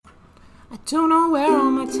I don't know where all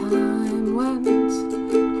my time went. I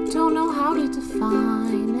don't know how to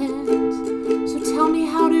define it. So tell me,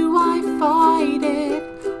 how do I fight it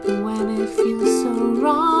when it feels so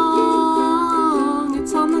wrong?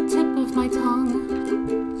 It's on the tip of my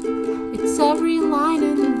tongue. It's every line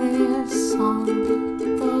in this song. The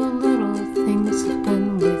little things have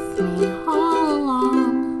been with me all along.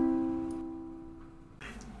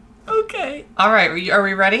 Okay. All right, are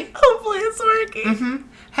we ready? Hopefully it's working. Mm-hmm.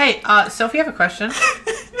 Hey, Sophie, I have a question.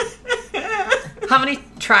 How many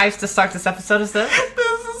tries to start this episode is this?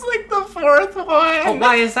 This is like the fourth one. Oh,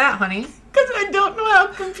 why is that, honey? Because I don't know how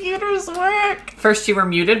computers work. First you were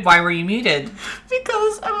muted. Why were you muted?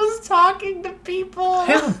 Because I was talking to people.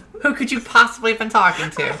 Who could you possibly have been talking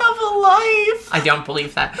to? I have a life. I don't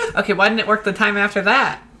believe that. Okay, why didn't it work the time after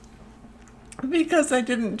that? Because I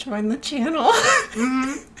didn't join the channel.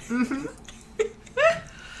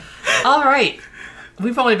 All right.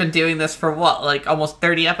 We've only been doing this for what, like almost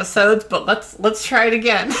 30 episodes, but let's try it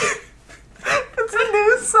again. It's a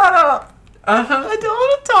new setup. Uh-huh. I don't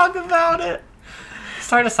want to talk about it.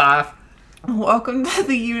 Start us off. Welcome to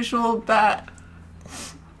the usual bet.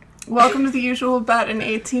 Welcome to the usual bet, an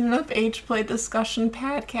 18 and up age play discussion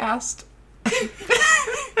podcast.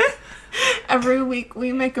 Every week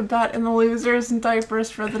we make a bet in the losers and diapers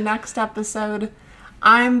for the next episode.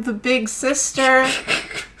 I'm the big sister.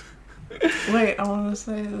 Wait, I want to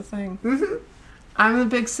say the thing. Mm-hmm. I'm the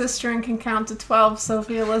big sister and can count to 12,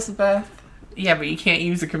 Sophie Elizabeth. Yeah, but you can't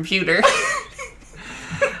use a computer.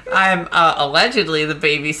 I'm allegedly the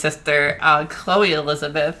baby sister, Chloe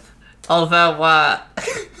Elizabeth. Although,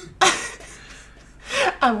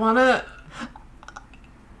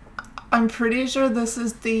 I'm pretty sure this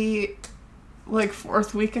is the,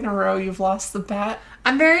 fourth week in a row you've lost the bet.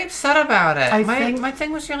 I'm very upset about it. I my think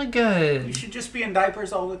thing was really good. You should just be in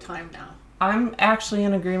diapers all the time now. I'm actually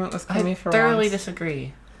in agreement with Kimmy for once. I thoroughly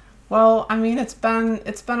disagree. Well, I mean, it's been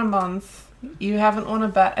a month. You haven't won a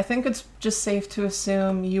bet. I think it's just safe to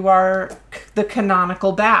assume you are the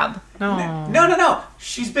canonical Bab. No.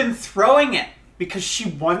 She's been throwing it because she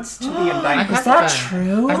wants to be in diapers. Is that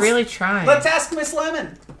true? I really tried. Let's ask Miss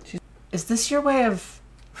Lemon. Is this your way of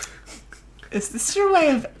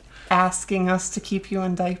asking us to keep you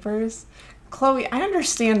in diapers? Chloe, I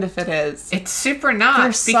understand if it is. It's super not, They're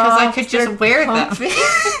because I could just wear them.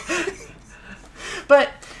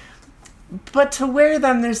 But to wear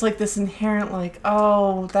them, there's this inherent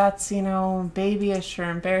oh, that's, babyish or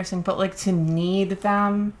embarrassing. But to need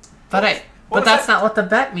them. But that's not what the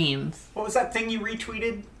bet means. What was that thing you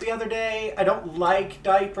retweeted the other day? I don't like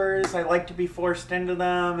diapers. I like to be forced into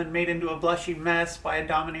them and made into a blushy mess by a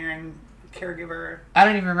domineering caregiver. I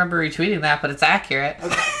don't even remember retweeting that, but it's accurate.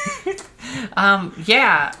 Okay.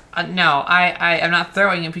 No, I'm not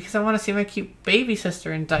throwing it because I want to see my cute baby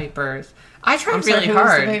sister in diapers. I tried really Who's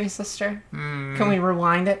hard. the baby sister? Can we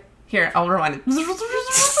rewind it? Here, I'll rewind it.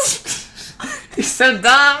 You're so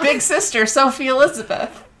dumb. Big sister, Sophie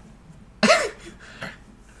Elizabeth.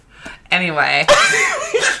 Anyway.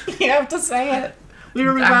 You have to say it. We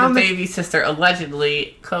were I'm the baby sister,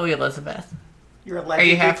 allegedly, Chloe Elizabeth. You're allegedly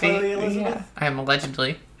Are you happy? Chloe Elizabeth? Yeah. I am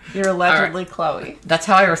allegedly. You're allegedly Chloe. That's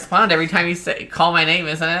how I respond every time you call my name,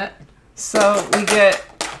 isn't it? So we get...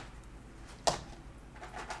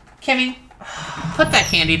 Kimmy, put that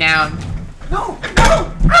candy down. No!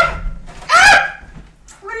 Ah! Ah!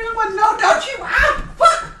 What are you doing? No, don't you!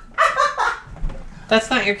 Ah! That's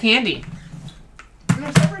not your candy.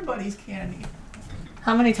 There's everybody's candy.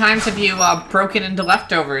 How many times have you broken into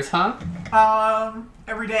leftovers, huh?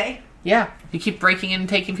 Every day. Yeah, you keep breaking in and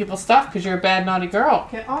taking people's stuff because you're a bad, naughty girl.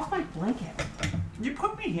 Get off my blanket. You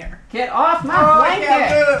put me here. Get off my I can't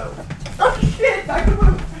blanket. move. Oh shit! I can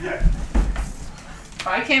move.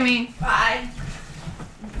 Bye, Kimmy. Bye.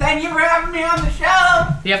 Thank you for having me on the show.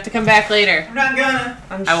 You have to come back later. I'm not gonna.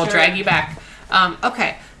 I will drag you back.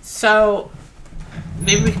 Okay, so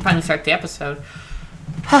maybe we can finally start the episode.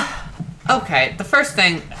 Okay, the first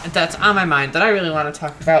thing that's on my mind that I really want to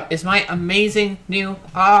talk about is my amazing new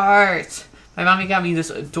art. My mommy got me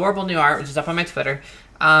this adorable new art, which is up on my Twitter,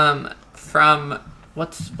 from,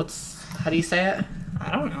 how do you say it?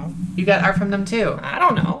 I don't know. You got art from them too. I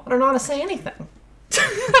don't know. I don't know how to say anything.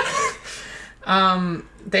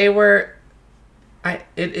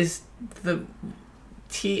 It is the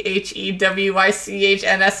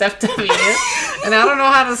THEWYCHNSFW, and I don't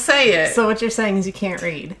know how to say it. So what you're saying is you can't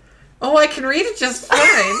read. Oh, I can read it just fine.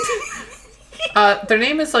 Their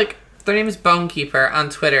name is Bonekeeper on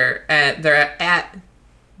Twitter, and they're at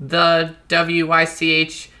the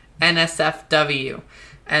WYCHNSFW,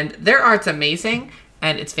 and their art's amazing,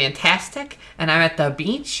 and it's fantastic, and I'm at the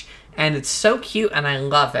beach, and it's so cute, and I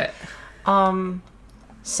love it.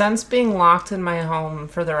 Since being locked in my home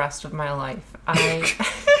for the rest of my life, I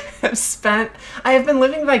have been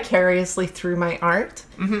living vicariously through my art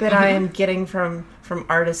that I am getting from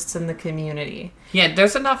artists in the community. Yeah,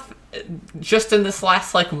 there's enough just in this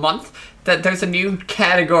last month that there's a new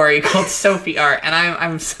category called Sophie art, and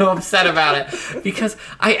I'm so upset about it because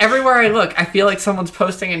everywhere I look, I feel like someone's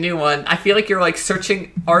posting a new one. I feel like you're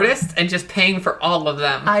searching artists and just paying for all of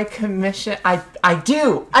them. I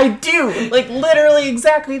do literally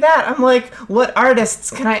exactly that. I'm like, what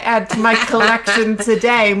artists can I add to my collection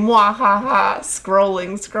today? Mwahaha,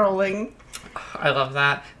 scrolling. I love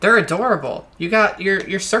that. They're adorable. You got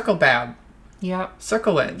your Circle Bab. Yep.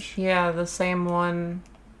 Circle Edge. Yeah, the same one.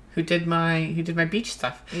 Who did my beach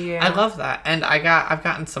stuff. Yeah. I love that. And I've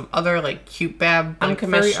gotten some other cute Bab I'm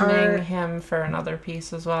furry art. commissioning him for another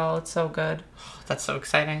piece as well. It's so good. That's so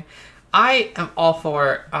exciting. I am all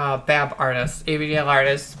for Bab artists, ABDL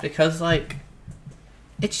artists, because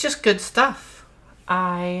it's just good stuff.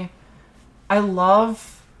 I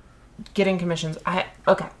love getting commissions. I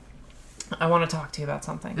want to talk to you about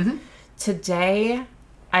something. Mm-hmm. Today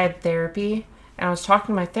I had therapy, and I was talking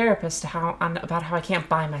to my therapist about how I can't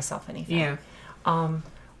buy myself anything. Yeah. I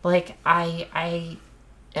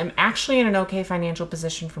am actually in an okay financial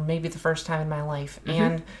position for maybe the first time in my life,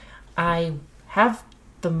 and I have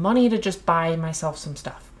the money to just buy myself some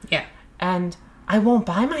stuff. Yeah. And I won't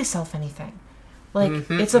buy myself anything.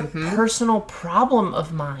 It's a personal problem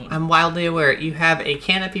of mine. I'm wildly aware. You have a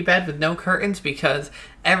canopy bed with no curtains because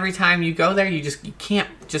every time you go there, you can't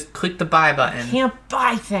just click the buy button. Can't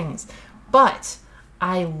buy things. But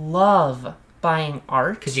I love buying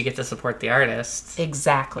art. Because you get to support the artists.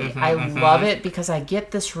 Exactly. I love it because I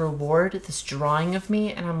get this reward, this drawing of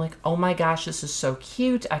me, and I'm like, oh my gosh, this is so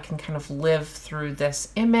cute. I can kind of live through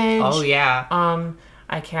this image. Oh, yeah.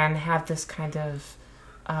 I can have this kind of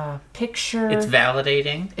picture. It's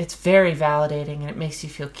validating. It's very validating, and it makes you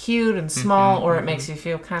feel cute and small, or it makes you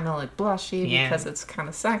feel kind of blushy because it's kind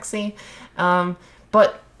of sexy.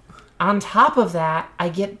 But on top of that, I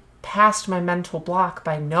get past my mental block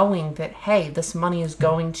by knowing that, hey, this money is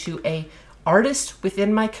going to a artist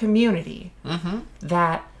within my community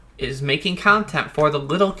that is making content for the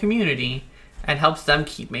little community and helps them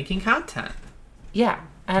keep making content. Yeah,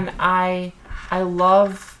 and I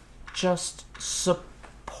love just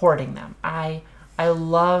supporting them. I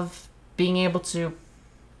love being able to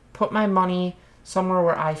put my money somewhere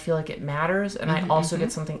where I feel like it matters, and I also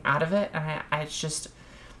get something out of it, and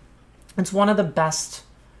it's one of the best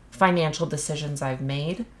financial decisions I've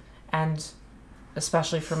made, and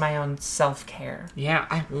especially for my own self-care. Yeah,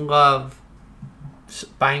 I love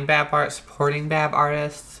buying Bab art, supporting Bab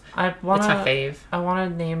artists. It's my fave. I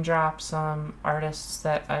want to name drop some artists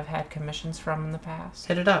that I've had commissions from in the past.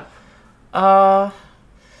 Hit it up.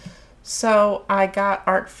 So I got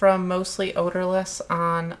art from Mostly Odorless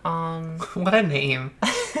on what a name.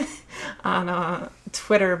 on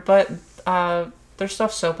Twitter, but their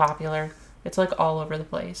stuff's so popular. It's all over the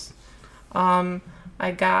place. I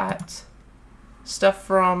got stuff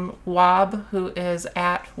from Wob, who is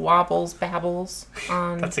at Wobbles Babbles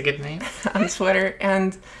on That's a good name. on Twitter,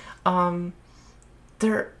 and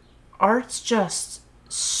their art's just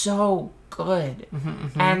so good.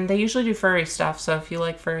 And they usually do furry stuff, so if you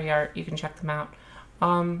like furry art, you can check them out.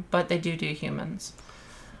 But they do humans.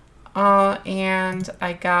 And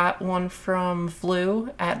I got one from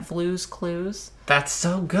Vlu at Vlu's Clues. That's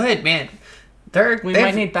so good, man. We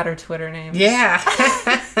might need better Twitter names. Yeah.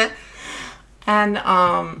 And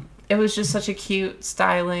it was just such a cute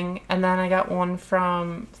styling. And then I got one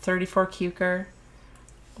from 34 Cuker,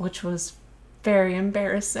 which was very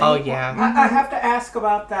embarrassing. Oh, yeah. I have to ask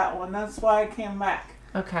about that one. That's why I came back.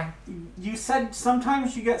 Okay. You said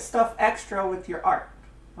sometimes you get stuff extra with your art.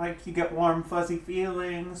 You get warm, fuzzy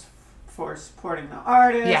feelings for supporting the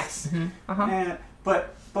artist. Yes. And,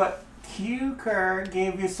 but Cuker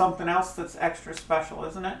gave you something else that's extra special,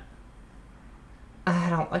 isn't it? I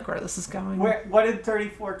don't like where this is going. What did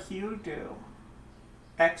 34Q do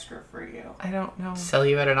extra for you? I don't know. Sell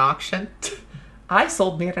you at an auction? I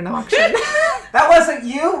sold me at an auction. That wasn't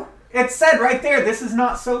you! It said right there, this is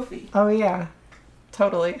not Sophie. Oh, yeah.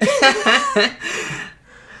 Totally.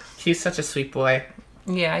 He's such a sweet boy.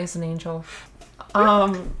 Yeah, he's an angel.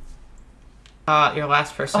 Your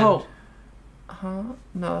last person. Oh.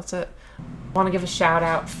 No, that's it. I want to give a shout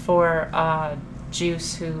out for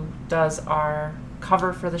Juice, who does our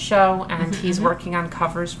cover for the show, and he's working on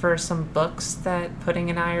covers for some books that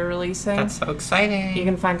Pudding and I are releasing. That's so exciting. You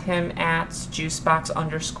can find him at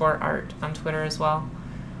juicebox_art on Twitter as well.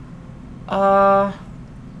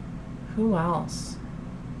 Who else?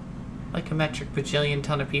 like a metric bajillion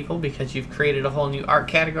ton of people because you've created a whole new art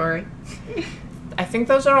category? I think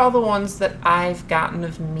those are all the ones that I've gotten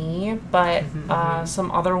of me, but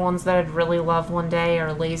some other ones that I'd really love one day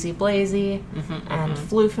are Lazy Blazy and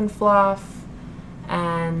Floof and Fluff,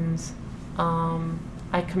 and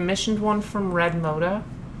I commissioned one from Red Moda.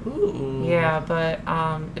 Ooh. Yeah, but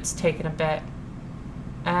it's taken a bit.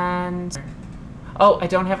 And I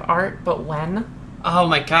don't have art, but Wen, Oh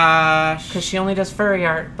my gosh. because she only does furry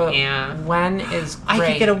art, but Yeah. Wen is great. I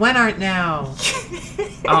can get a Wen art now.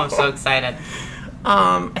 Oh, I'm so excited.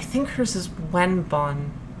 I think hers is Wen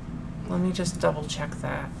Bun. Let me just double check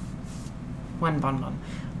that. Wen Bun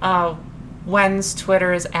Bun. Wen's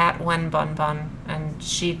Twitter is at Wen Bun Bun, and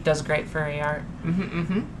she does great furry art.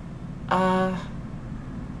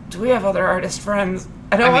 Do we have other artist friends?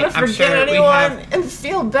 I don't want to I'm forget sure we anyone have- and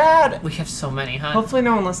feel bad. We have so many, huh? Hopefully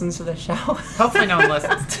no one listens to the show. Hopefully no one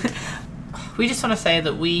listens. We just want to say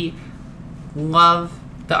that we love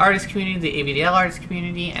the artist community, the ABDL artist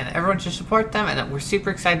community, and everyone should support them, and that we're super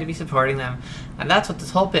excited to be supporting them. And that's what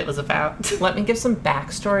this whole bit was about. Let me give some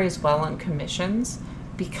backstory as well on commissions,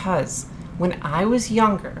 because when I was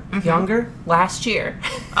younger last year,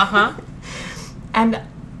 and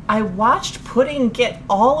I watched Pudding get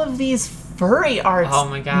all of these furry arts Oh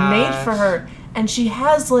my gosh. made for her, and she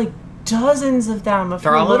has like dozens of them. Of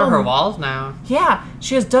They're her all over little, her walls now. Yeah,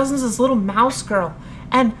 she has dozens of this little mouse girl,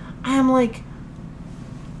 and I'm like,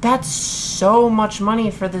 that's so much money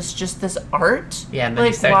for this art. Yeah, and then you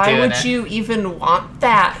like, start why doing would it. you even want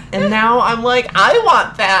that? And now I'm like, I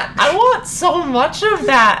want that. I want so much of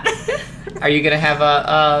that. Are you going to have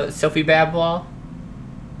a Sophie Bab wall?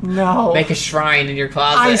 No, Make a shrine in your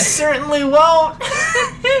closet. I certainly won't.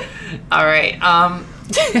 All right.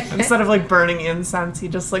 Instead of like burning incense, you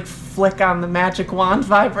just like flick on the magic wand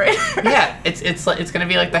vibrator. Yeah, it's like it's gonna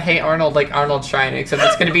be like the Hey Arnold, like Arnold shrine, except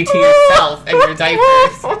it's gonna be to yourself and your diapers.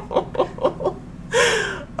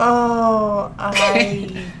 Oh,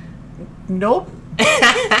 nope.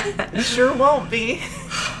 Sure won't be.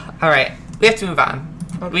 All right, we have to move on.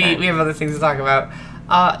 Okay. We have other things to talk about.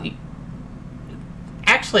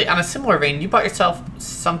 Actually, on a similar vein, you bought yourself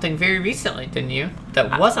something very recently, didn't you?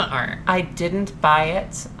 That wasn't art. I didn't buy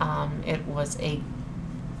it. It was a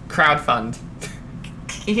Crowdfund.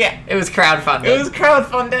 yeah. It was crowdfunded. It was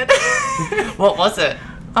crowdfunded. What was it?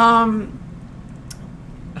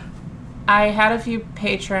 I had a few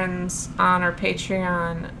patrons on our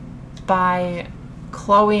Patreon buy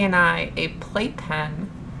Chloe and I a playpen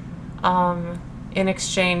in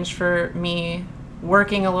exchange for me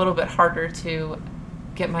working a little bit harder to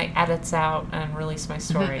get my edits out and release my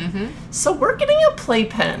story. So we're getting a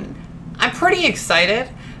playpen. I'm pretty excited.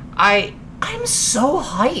 I'm so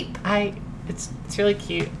hype. It's really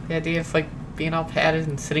cute. The idea of like being all padded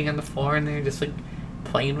and sitting on the floor and they're just like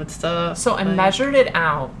playing with stuff. So I like, measured it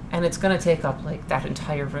out, and it's gonna take up like that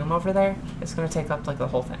entire room over there. It's gonna take up like the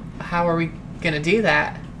whole thing. How are we gonna do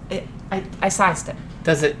that? I sized it.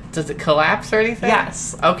 Does it collapse or anything?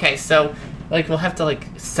 Yes. Okay, so like we'll have to like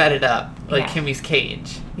set it up like Yeah. Kimmy's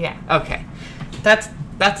cage. Yeah. Okay, that's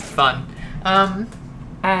fun.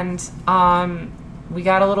 And we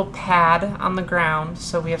got a little pad on the ground,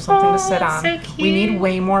 so we have something to sit on. that's so We need cute.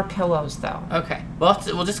 way more pillows, though. Okay,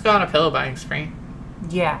 we'll just go on a pillow buying spree.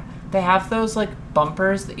 Yeah, they have those like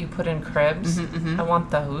bumpers that you put in cribs. I want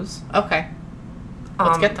those. Okay,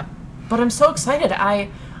 let's get them. But I'm so excited. I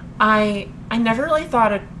never really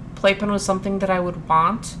thought a playpen was something that I would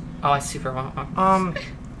want. Oh, I super want one.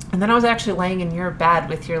 And then I was actually laying in your bed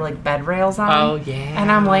with your like bed rails on. Oh, yeah.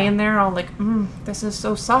 And I'm laying there all like, this is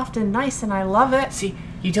so soft and nice, and I love it. See,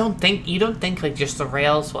 you don't think like just the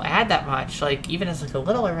rails will add that much, like even as like a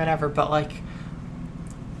little or whatever, but like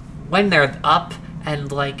when they're up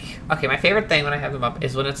and like, okay, my favorite thing when I have them up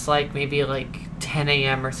is when it's like maybe like 10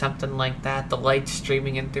 a.m. or something like that, the light's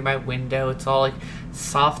streaming in through my window, it's all like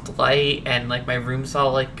soft light and like my room's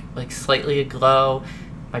all like slightly aglow,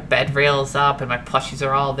 my bed rail's up and my plushies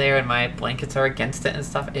are all there and my blankets are against it and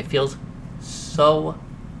stuff. It feels so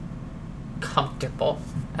comfortable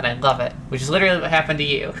and I love it, which is literally what happened to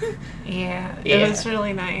you. Yeah, Yeah. it was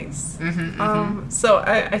really nice. So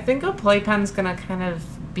I think a playpen's gonna kind of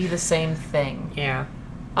be the same thing. Yeah.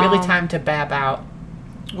 Really Um, time to bab out.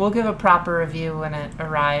 We'll give a proper review when it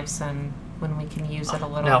arrives and when we can use it a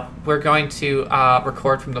little. No, we're going to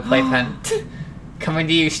record from the playpen. Coming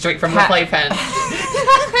to you straight from the Pa- playpen.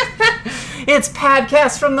 It's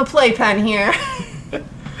Padcast from the playpen here.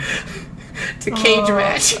 It's a cage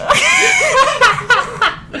match.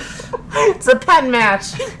 It's a pen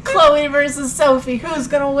match. Chloe versus Sophie. Who's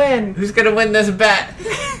gonna win? Who's gonna win this bet?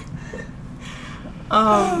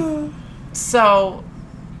 So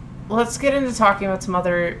let's get into talking about some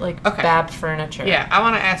other, like, Okay. bad furniture. Yeah, I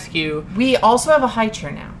want to ask you. We also have a high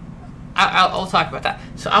chair now. I'll talk about that.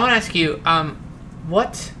 So I want to ask you,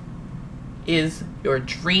 what is your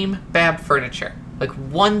dream bad furniture? Like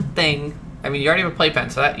one thing. I mean, you already have a playpen,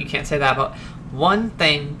 so that you can't say that. But one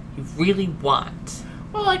thing you really want.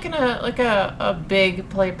 Well, like a big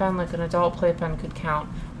playpen, like an adult playpen could count.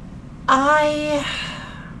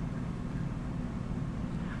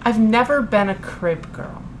 I've never been a crib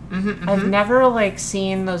girl. Mm-hmm, I've never, like,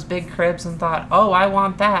 seen those big cribs and thought, oh, I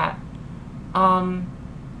want that.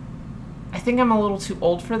 I think I'm a little too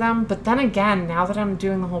old for them, but then again, now that I'm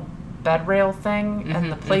doing the whole bed rail thing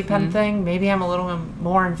and the playpen thing, maybe I'm a little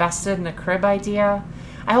more invested in a crib idea.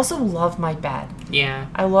 I also love my bed. Yeah.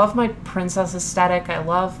 I love my princess aesthetic. I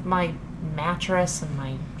love my mattress and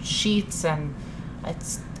my sheets, and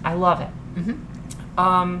I love it.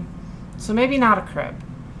 Mm-hmm. So maybe not a crib.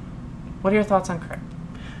 What are your thoughts on crib?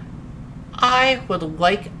 I would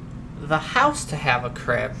like the house to have a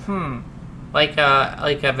crib. Like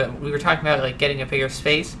we were talking about, like, getting a bigger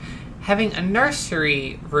space. Having a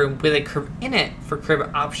nursery room with a crib in it for crib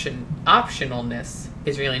optionalness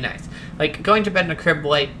is really nice. Like, going to bed in a crib,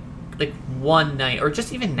 like one night, or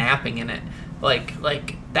just even napping in it. Like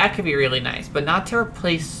that could be really nice, but not to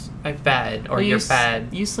replace my bed or your bed.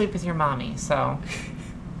 You sleep with your mommy, so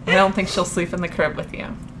I don't think she'll sleep in the crib with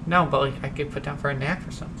you. No, but, like, I could put down for a nap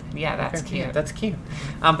or something. Yeah, that's Okay, cute. That's cute.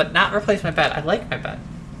 But not replace my bed. I like my bed.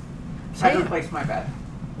 So, I yeah. replaced my bed.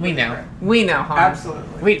 We know. We know, Hans.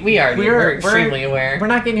 Absolutely. We're extremely aware. We're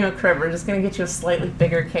not getting you a crib. We're just gonna get you a slightly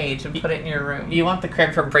bigger cage and put it in your room. You want the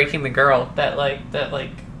crib from Breaking the Girl that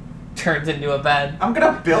turns into a bed. I'm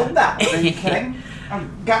gonna build that. Are you kidding?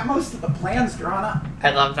 I've got most of the plans drawn up. I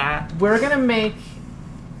love that. We're gonna make.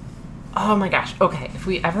 Oh my gosh. Okay, if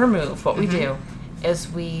we ever move, what we do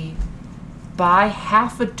is we buy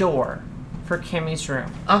half a door for Kimmy's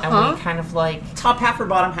room, and we kind of, like, Top half or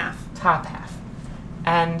bottom half? top half,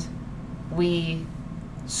 and we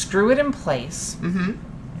screw it in place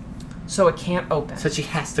so it can't open. So she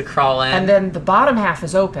has to crawl in. And then the bottom half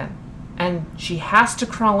is open, and she has to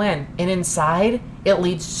crawl in, and inside it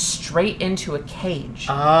leads straight into a cage.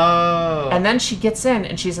 Oh. And then she gets in,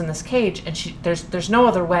 and she's in this cage, and there's no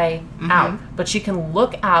other way out, but she can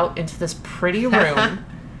look out into this pretty room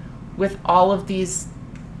with all of these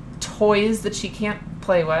toys that she can't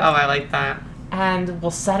play with. Oh, I like that. And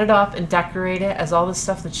we'll set it up and decorate it as all the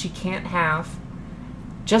stuff that she can't have,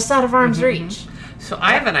 just out of arm's reach. So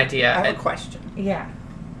I have an idea. I have a question. Yeah.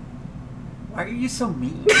 Why are you so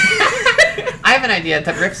mean? I have an idea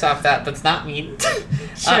that rips off that. That's not mean.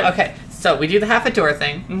 Sure. Okay, so we do the half a door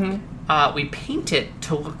thing. We paint it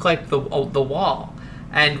to look like the wall.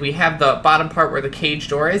 And we have the bottom part where the cage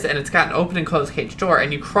door is, and it's got an open and closed cage door,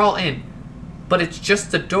 and you crawl in. But it's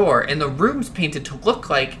just the door, and the room's painted to look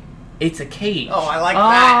like it's a cage. Oh, I like that.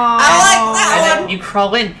 I like that And then you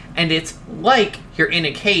crawl in, and it's like you're in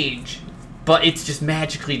a cage, but it's just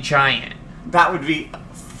magically giant. That would be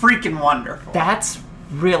freaking wonderful. That's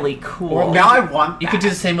really cool. Or now I want that. You could do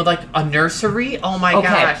the same with, like, a nursery. Oh my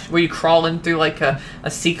gosh. Where you crawl in through, like, a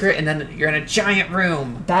secret, and then you're in a giant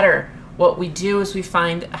room. Better. What we do is we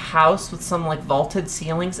find a house with some, like, vaulted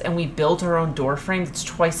ceilings, and we build our own door frame that's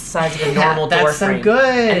twice the size of a normal door That's so frame.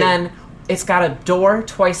 good. And then it's got a door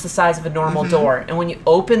twice the size of a normal door. And when you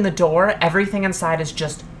open the door, everything inside is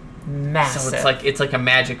just massive. So it's like a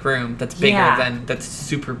magic room that's bigger that's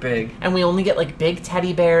super big. And we only get, like, big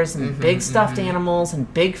teddy bears and big stuffed animals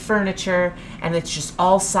and big furniture, and it's just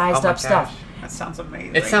all sized up stuff. That sounds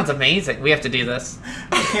amazing. It sounds amazing. We have to do this.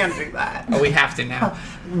 I can't do that. Oh, we have to now.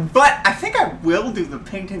 But I think I will do the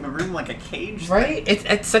painting the room like a cage. Right?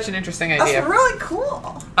 It's such an interesting idea. That's really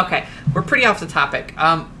cool. Okay, we're pretty off the topic.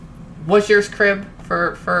 Was yours crib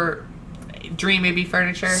for dream maybe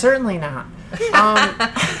furniture? Certainly not.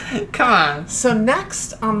 Come on. So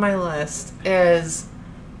next on my list is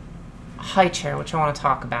high chair, which I want to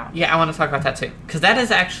talk about. Yeah, I want to talk about that too. Because that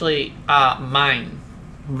is actually mine.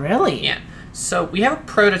 Really? Yeah. So we have a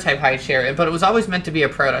prototype high chair, but it was always meant to be a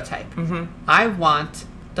prototype. I want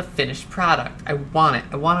the finished product. I want it.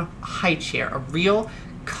 I want a high chair. A real,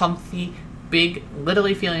 comfy, big,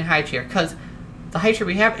 literally feeling high chair. Because the high chair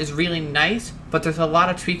we have is really nice, but there's a lot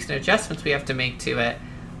of tweaks and adjustments we have to make to it.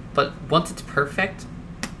 But once it's perfect,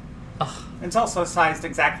 It's also sized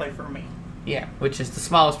exactly for me. yeah, which is the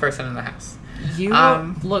smallest person in the house. You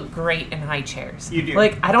look great in high chairs. You do.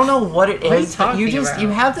 Like, I don't know what it What are you is, but you talking just about? you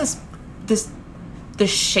have this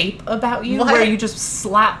shape about you What? where you just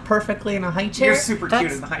slap perfectly in a high chair. You're super That's-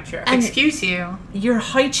 cute in the high chair. And- Excuse you. Your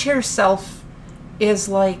high chair self is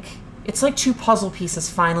like it's like two puzzle pieces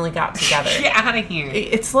finally got together. Get out of here.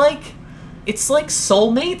 It's like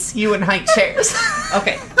soulmates, you and high chairs.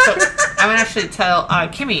 Okay, so I'm gonna actually tell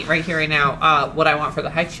Kimmy right here, right now, what I want for the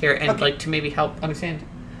high chair, and Okay. like to maybe help understand.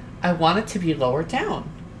 I want it to be lower down.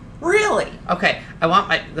 Really? Okay, I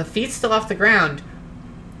want the feet still off the ground,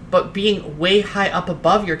 but being way high up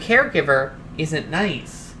above your caregiver isn't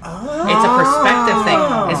nice. Oh. It's a perspective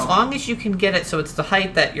thing. As long as you can get it so it's the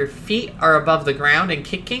height that your feet are above the ground and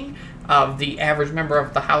kicking of the average member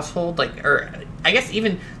of the household, like, or I guess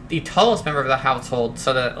even the tallest member of the household,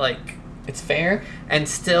 so that like it's fair and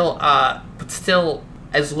still, but still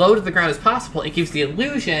as low to the ground as possible. It gives the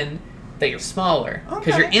illusion that you're smaller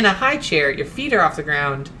because you're Okay. in a high chair, your feet are off the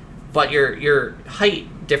ground, but your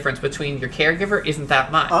height difference between your caregiver isn't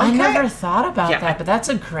that much. I Okay. never thought about Yeah, that, but that's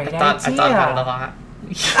a great idea. I thought about it a lot.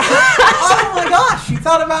 Oh my gosh, you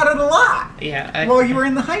thought about it a lot. Yeah. Well, you were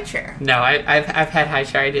in the high chair. No, I've had high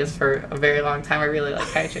chair ideas for a very long time. I really like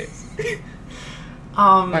high chairs.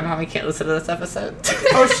 My mommy can't listen to this episode.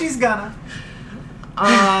 Oh, she's gonna.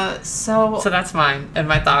 So So that's mine and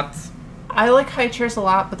my thoughts. I like high chairs a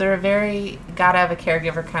lot, but they're a very gotta have a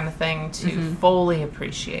caregiver kind of thing to fully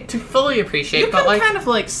appreciate. To fully appreciate, You but can like kind of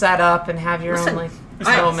like set up and have your Listen, own like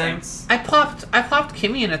I- moments. I plopped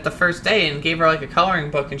Kimmy in it the first day and gave her like a coloring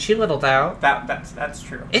book, and she littled out. That's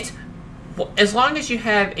true. It's well, as long as you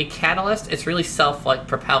have a catalyst, it's really self like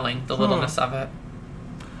propelling the littleness of it.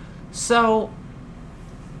 So,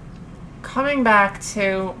 coming back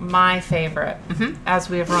to my favorite, as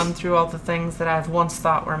we have run through all the things that I've once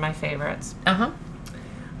thought were my favorites,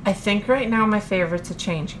 I think right now my favorite's a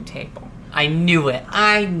changing table. I knew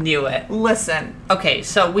it. Listen, Okay,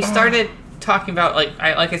 so we started talking about like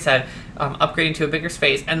I said, upgrading to a bigger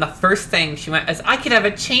space, and the first thing she went is, I could have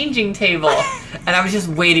a changing table, and I was just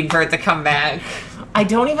waiting for it to come back. I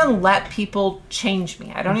don't even let people change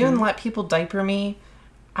me. I don't even let people diaper me.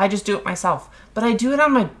 I just do it myself. But I do it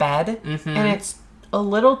on my bed, and it's a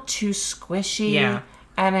little too squishy. Yeah.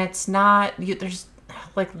 And it's not, there's,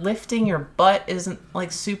 like, lifting your butt isn't,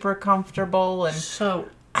 like, super comfortable. And So,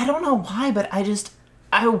 I don't know why, but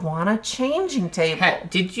I want a changing table.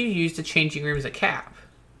 did you use the changing rooms at CAP?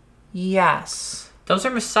 Yes. Those are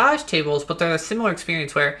massage tables, but they're a similar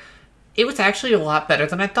experience where it was actually a lot better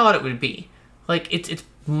than I thought it would be. Like, it's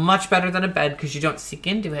much better than a bed because you don't sink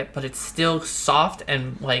into it, but it's still soft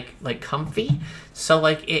and like comfy. So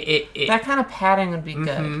like it That kind of padding would be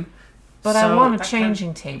good. But I So- want a That kind of-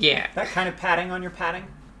 changing table. yeah, That kind of padding on your padding.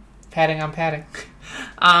 padding on padding.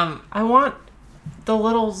 I want the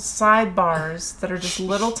little sidebars that are just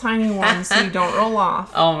little tiny ones so you don't roll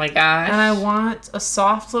off. Oh my gosh. And I want a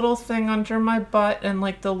soft little thing under my butt and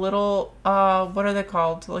like the little, what are they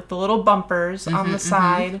called? Like the little bumpers on the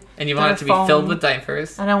side. And you that want are it to be filled foam. with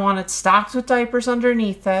diapers. And I want it stocked with diapers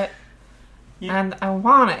underneath it. Yeah. And I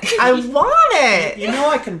want it. I want it! You know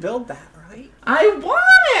I can build that, right? I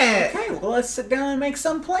want it! Okay, well, let's sit down and make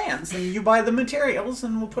some plans, and you buy the materials,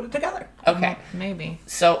 and we'll put it together. Okay. Maybe.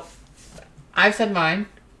 So I've said mine.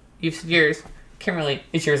 You've said yours. Kimberly,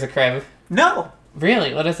 is yours a crib? No,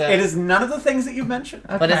 Really? What is it? it is none of the things that you've mentioned.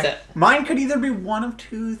 What is Okay. it? Mine could either be one of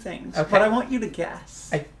two things, Okay. but I want you to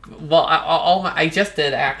guess. I just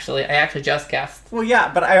did actually. I actually just guessed. Well,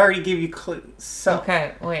 yeah, but I already gave you clues. So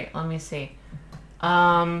Okay, wait, let me see.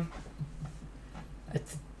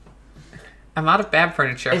 It's. I'm out of bad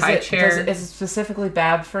furniture. Is High it, chair. is it specifically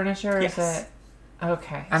bad furniture? Or Yes. Is it...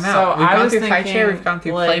 Okay. I'm So out. We've I gone was through high chair. thinking, We've gone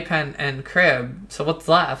through like, playpen and crib. So what's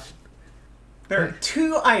left? there are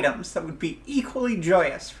two items that would be equally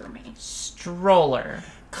joyous for me. Stroller.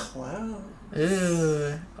 Clothes.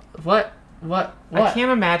 Ooh. What? I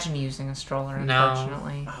can't imagine using a stroller, No.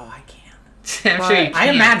 unfortunately. Oh, I can. I'm sure you But I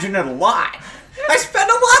can. imagine it a lot. I spend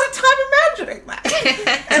a lot of time imagining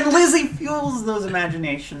that. And Lizzie fuels those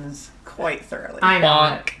imaginations quite thoroughly. I know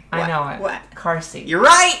Bonk. it. I know it. What? Car seat. You're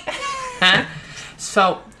right. Huh?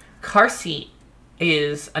 So, car seat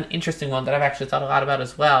is an interesting one that I've actually thought a lot about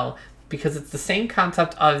as well, because it's the same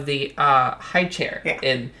concept of the high chair. Yeah.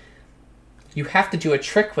 And you have to do a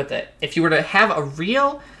trick with it. If you were to have a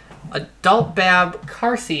real adult bab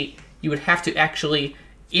car seat, you would have to actually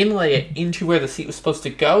inlay it into where the seat was supposed to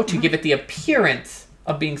go to give it the appearance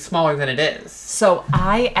of being smaller than it is. So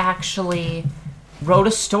I actually wrote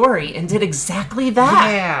a story and did exactly that.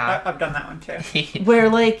 Yeah. I've done that one too. Where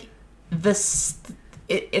like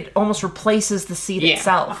it almost replaces the seat Yeah.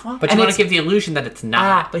 itself. But And you want it's- to give the illusion that it's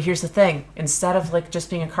not. but here's the thing. Instead of like just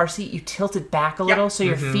being a car seat, you tilt it back a little so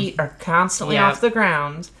your feet are constantly Yeah. off the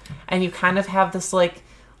ground, and you kind of have this like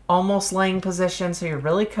almost laying position, so you're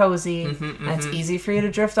really cozy, and it's easy for you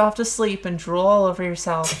to drift off to sleep and drool all over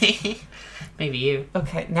yourself. Maybe you.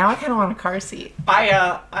 Okay, now I kind of want a car seat.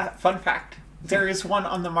 Fun fact. There is one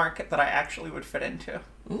on the market that I actually would fit into.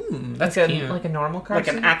 Ooh, that's like cute. like a normal car Like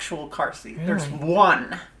seat? an actual car seat. Really? There's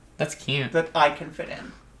one That's cute. that I can fit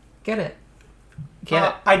in. Get it. Get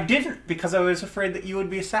it. I didn't because I was afraid that you would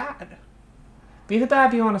be sad. Be the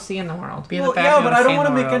bab you want to see in the world. Be the Well, bad yeah, you but wanna I see don't in want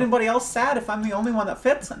to the make world. anybody else sad if I'm the only one that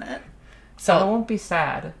fits in it. So I So, won't be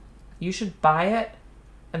sad. You should buy it,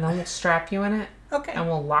 and then we'll strap you in it, Okay. and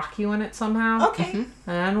we'll lock you in it somehow. Okay. And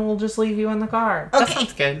then we'll just leave you in the car. that Okay.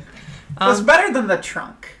 sounds good. That's better than the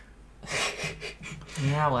trunk.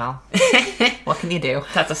 Yeah, well. What can you do?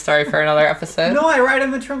 That's a story for another episode. No, I ride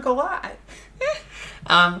in the trunk a lot.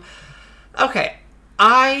 Okay.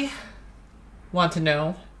 I want to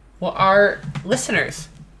know what our listeners'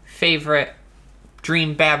 favorite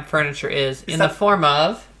dream bab furniture is in the that- form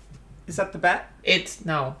of... Is that the bet?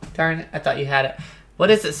 No, darn it, I thought you had it. What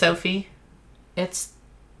is it, Sophie? It's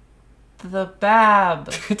the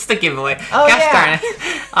bab. It's the giveaway. Oh, Gosh yeah. darn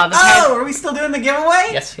it. Are we still doing the giveaway?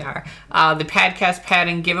 Yes, we are. The Padcast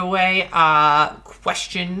Padding giveaway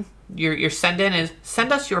question your send in is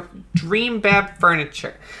send us your dream bab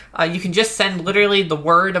furniture. You can just send literally the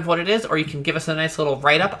word of what it is, or you can give us a nice little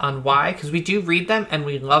write up on why, because we do read them and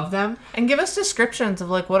we love them. And give us descriptions of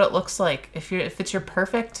like what it looks like if it's your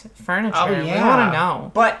perfect furniture. Oh, We yeah. want to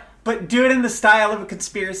know. But do it in the style of a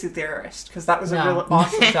conspiracy theorist, because that was a real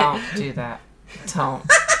awesome. Don't do that. Don't.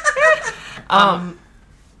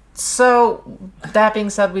 So that being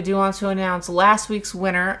said, we do want to announce last week's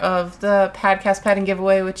winner of the Podcast Padding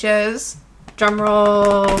giveaway, which is Drum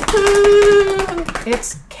roll.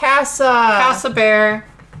 it's Casa. Casa Bear.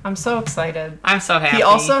 I'm so excited. I'm so happy. He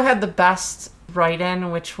also had the best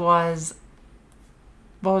write-in, which was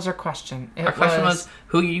what was her question? Our question was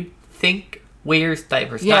who you think wears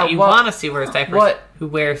diapers. Yeah, Not you what- want to see wears diapers. what- Who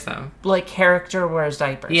wears them. like character wears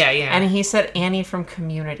diapers. Yeah, yeah. And he said Annie from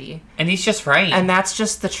Community, And he's just right. and that's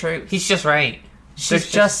just the truth. He's just right.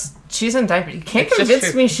 She's in diapers. You can't It's just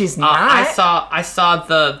convince true. me she's not. I saw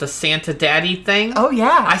the Santa Daddy thing. Oh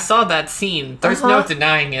yeah, I saw that scene. There's no Uh-huh.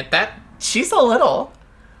 denying it. she's a little.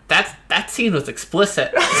 That scene was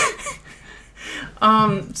explicit.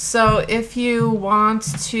 So if you want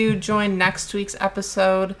to join next week's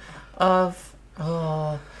episode of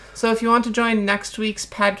so if you want to join next week's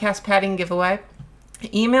Podcast Padding giveaway,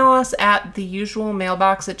 email us at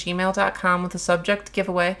theusualmailbox@gmail.com with the subject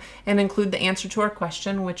giveaway and include the answer to our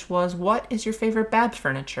question, which was what is your favorite bab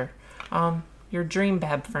furniture? Your dream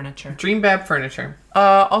bab furniture. Dream bab furniture.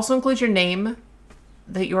 Also include your name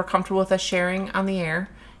that you are comfortable with us sharing on the air,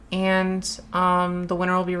 and the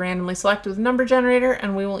winner will be randomly selected with a number generator,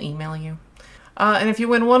 and we will email you. And if you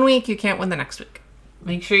win one week, you can't win the next week.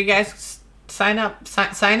 Make sure you guys sign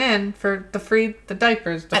in for the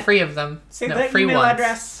diapers, the free of them. Say the free email ones.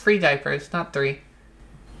 address. Free diapers, not 3.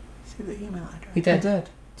 Say the email address. We I did. did.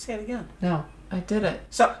 Say it again. No. I did it.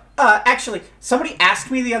 So, actually, somebody asked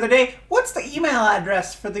me the other day, what's the email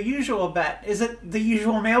address for the usual bet? Is it the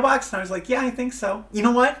usual mailbox? And I was like, yeah, I think so. You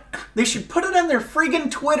know what? They should put it in their freaking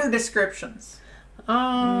Twitter descriptions.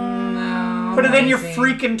 No. Put it in your Amazing.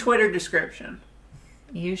 freaking Twitter description.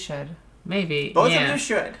 You should. Maybe. Both yeah. of you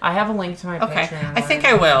should. I have a link to my Okay, Patreon. I think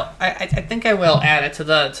I will. I think I will add it to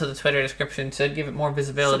the Twitter description to give it more So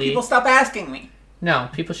visibility. people stop asking me. No,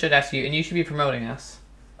 people should ask you, and you should be promoting us.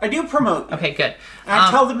 I do promote you. Okay, good. And I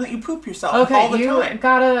tell them that you poop yourself all Okay, the you time.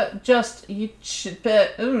 gotta just you should.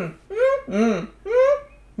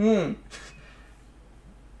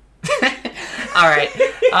 All right,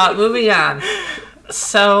 moving on.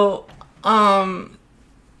 So,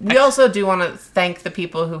 We also do want to thank the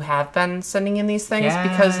people who have been sending in these things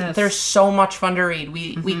because Yes. they're so much fun to read.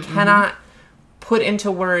 We cannot put into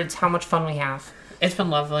words how much fun we have. it's been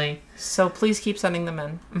lovely. So please keep sending them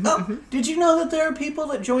in. Oh, did you know that there are people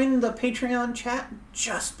that join the Patreon chat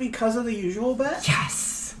just because of the usual bet?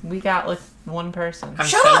 Yes, We got like one person. I'm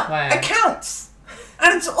Shut so up! glad. It counts!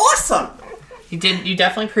 And it's awesome! You did. You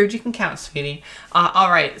definitely proved you can count, sweetie. All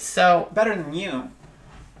right, so Better than you.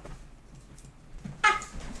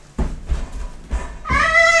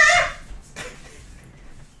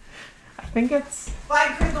 I think it's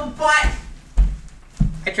Bye, Crinkle Butt!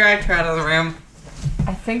 I dragged her out of the room.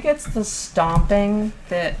 the stomping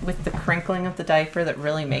that with the crinkling of the diaper that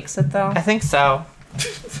really makes it though. I think so.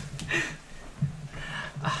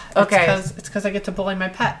 Okay. It's because I get to bully my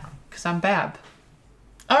pet because I'm Bab.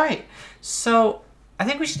 All right, so I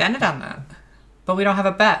think we should end it on that, but we don't have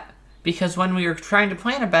a bet because when we were trying to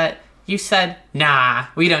plan a bet, you said, "Nah,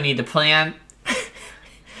 we don't need to plan."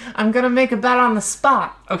 I'm gonna make a bet on the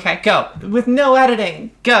spot Okay, go. with no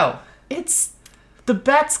editing. Go. The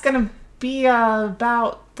bet's gonna be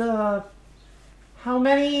about the how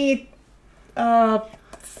many how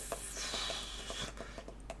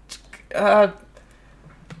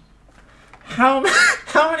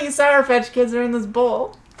many Sour Patch Kids are in this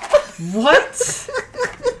bowl? What?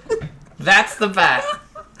 That's the bet.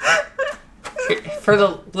 For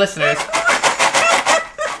the listeners,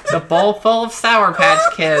 the bowl full of Sour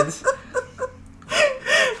Patch Kids.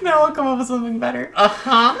 Now I'll come up with something better.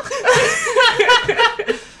 Uh-huh.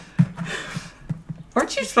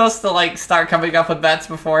 Weren't you supposed to, like, start coming up with bets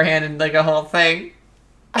beforehand and, like, a whole thing?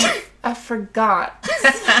 I forgot.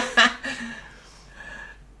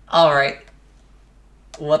 All right.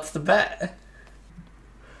 What's the bet?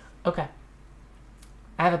 Okay.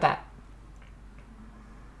 I have a bet.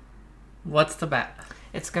 What's the bet?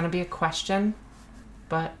 It's gonna be a question,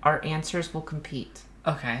 but our answers will compete.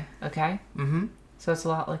 Okay. Okay? Mm-hmm. So it's a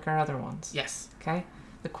lot like our other ones. Yes. Okay?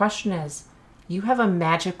 The question is, you have a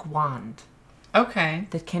magic wand Okay.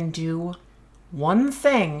 that can do one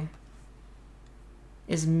thing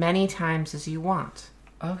as many times as you want.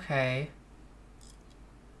 Okay.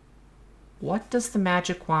 What does the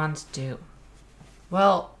magic wand do?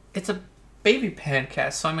 Well, it's a baby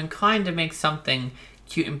podcast, so I'm inclined to make something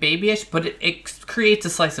cute and babyish, but it creates a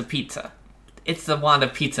slice of pizza. It's the wand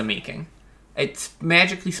of pizza making. It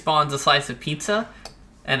magically spawns a slice of pizza,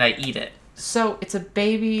 and I eat it. So it's a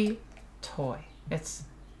baby toy. It's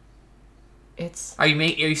Are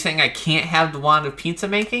you saying I can't have the wand of pizza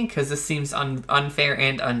making? Because this seems unfair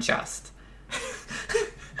and unjust.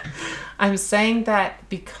 I'm saying that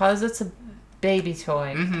because it's a baby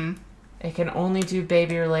toy, it can only do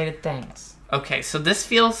baby-related things. Okay, so this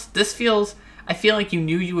feels. I feel like you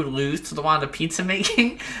knew you would lose to the wand of pizza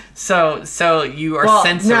making, so you are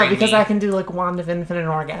censoring no, because me. I can do like wand of infinite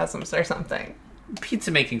orgasms or something.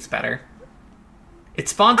 Pizza making's better. It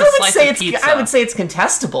spawns a slice of pizza. I would say it's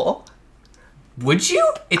contestable. Would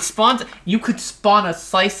you? It spawns. You could spawn a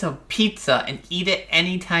slice of pizza and eat it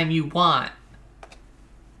anytime you want.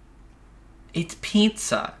 It's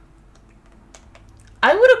pizza.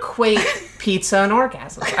 I would equate pizza and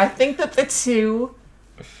orgasms. I think that the two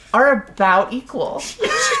are about equal.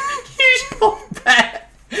 Usual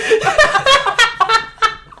bet. You're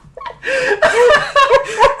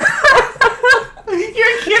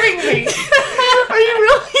kidding me. Are you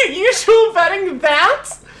really at usual betting that?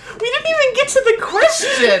 We didn't even get to the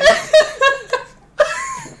question.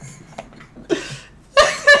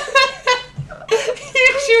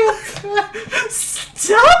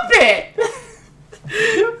 Stop it.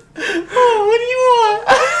 Oh, what do you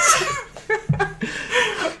want?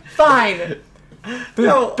 Fine.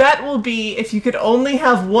 The bet will be if you could only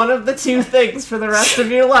have one of the two things for the rest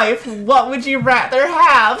of your life, what would you rather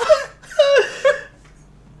have?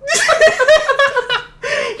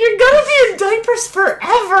 You're gonna be in diapers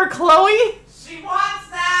forever, Chloe! She wants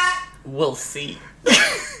that! We'll see.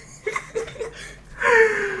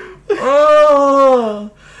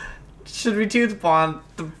 Oh. Should we do the wand?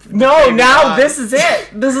 No, baby now wand? this is it.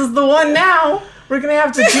 This is the one now. We're gonna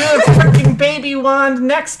have to do a freaking baby wand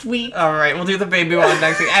next week. All right, we'll do the baby wand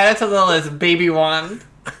next week. Add it to the list. Baby wand.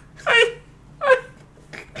 I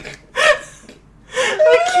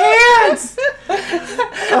can't.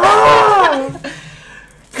 Oh.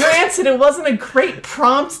 Granted, it wasn't a great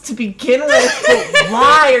prompt to begin with, but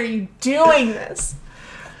why are you doing this?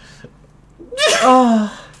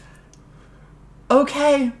 Oh.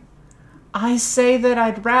 Okay. I say that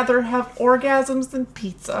I'd rather have orgasms than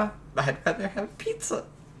pizza. I'd rather have pizza.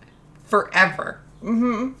 Forever.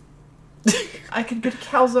 I could get a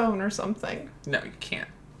calzone or something. No, you can't.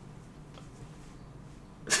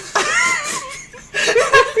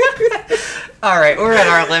 All right, we're at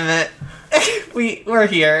our limit. We're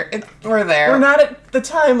here. We're there. We're not at the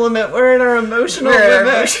time limit. We're at our emotional We're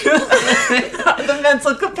limit. emotional limit. The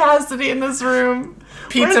mental capacity in this room.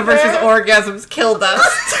 Pizza We're versus there. orgasms killed us.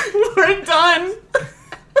 We're done.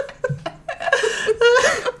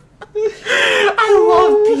 I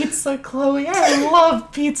love pizza, Chloe. I love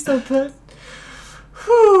pizza, but...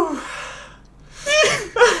 Whew.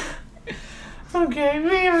 Okay,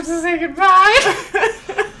 we have to say goodbye.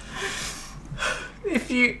 If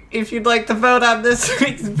you'd like to vote on this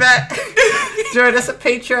week's bet, join us at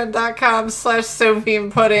patreon.com/Sophie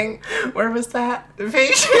and Pudding. Where was that?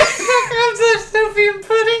 Patreon.com/Sophie and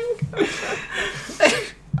Pudding.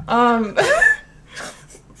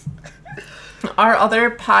 Our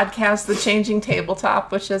other podcast, The Changing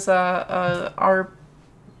Tabletop, which is a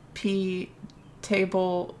RP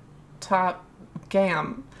tabletop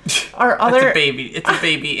Gam. Our It's other a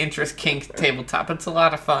baby interest kink tabletop. It's a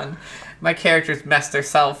lot of fun. My characters mess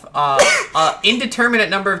themselves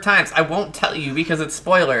indeterminate number of times. I won't tell you because it's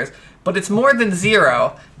spoilers, but it's more than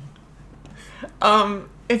 0.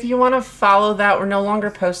 if you want to follow that, we're no longer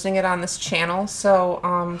posting it on this channel, so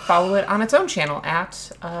follow it on its own channel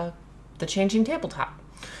at The Changing Tabletop.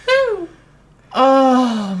 Woo!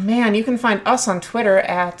 Oh man, you can find us on Twitter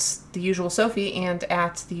at The Usual Sophie and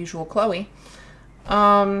at The Usual Chloe.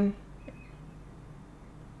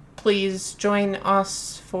 Please join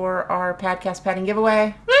us for our Padcast Padding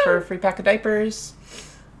giveaway for a free pack of diapers,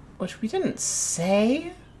 which we didn't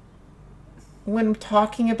say when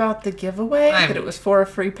talking about the giveaway that it was for a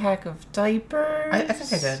free pack of diapers. I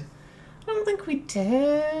think I did. I don't think we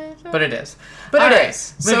did. But it is. But All it right,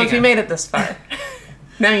 is. So moving if you on. made it this far,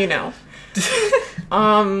 now you know.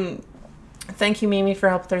 Thank you, Mimi, for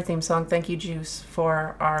help with our theme song. Thank you, Juice,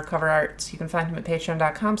 for our cover art. You can find him at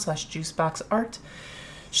patreon.com/juiceboxart.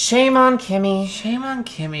 Shame on Kimmy. Shame on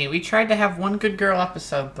Kimmy. We tried to have one good girl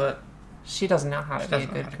episode, but She doesn't know how to be a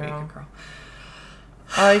doesn't know how good to be a girl. good girl.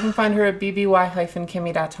 You can find her at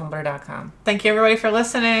bby-kimmy.tumblr.com. Thank you, everybody, for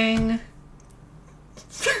listening.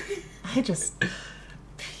 I just...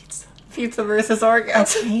 Pizza versus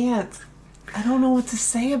orgasm. can't. I don't know what to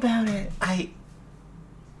say about it. I